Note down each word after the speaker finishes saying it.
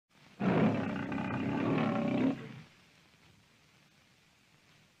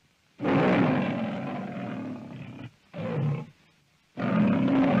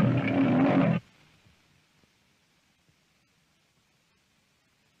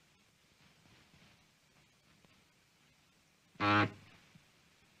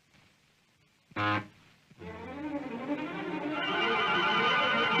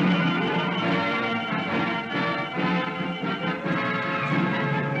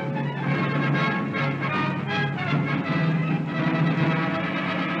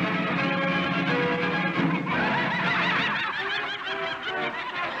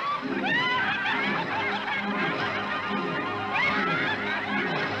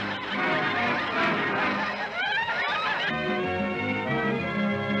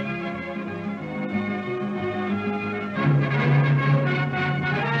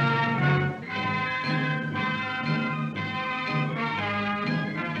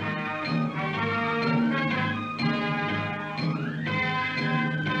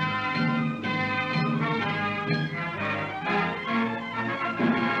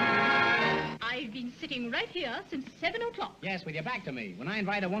house since 7 o'clock. Yes, with your back to me. When I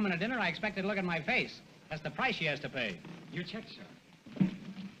invite a woman to dinner, I expect her to look at my face. That's the price she has to pay. You check, sir.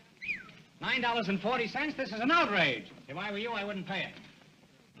 $9.40? This is an outrage. If I were you, I wouldn't pay it.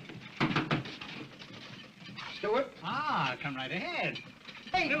 Stewart? Ah, come right ahead.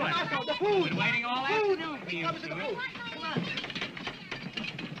 Hey, Do it. Marco, the food! Been waiting all afternoon for you, Come to the Stewart. food. Come on.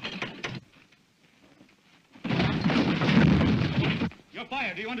 You're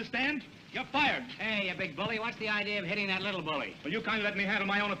fired, do you understand? You're fired. Hey, you big bully, what's the idea of hitting that little bully? Will you kindly let me handle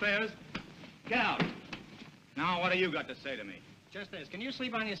my own affairs? Get out. Now, what have you got to say to me? Just this. Can you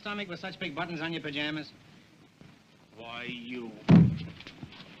sleep on your stomach with such big buttons on your pajamas? Why, you...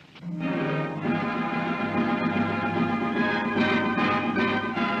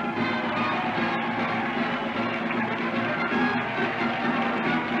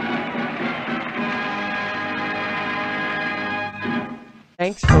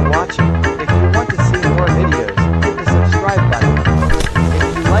 Thanks for watching. If you want to see more videos,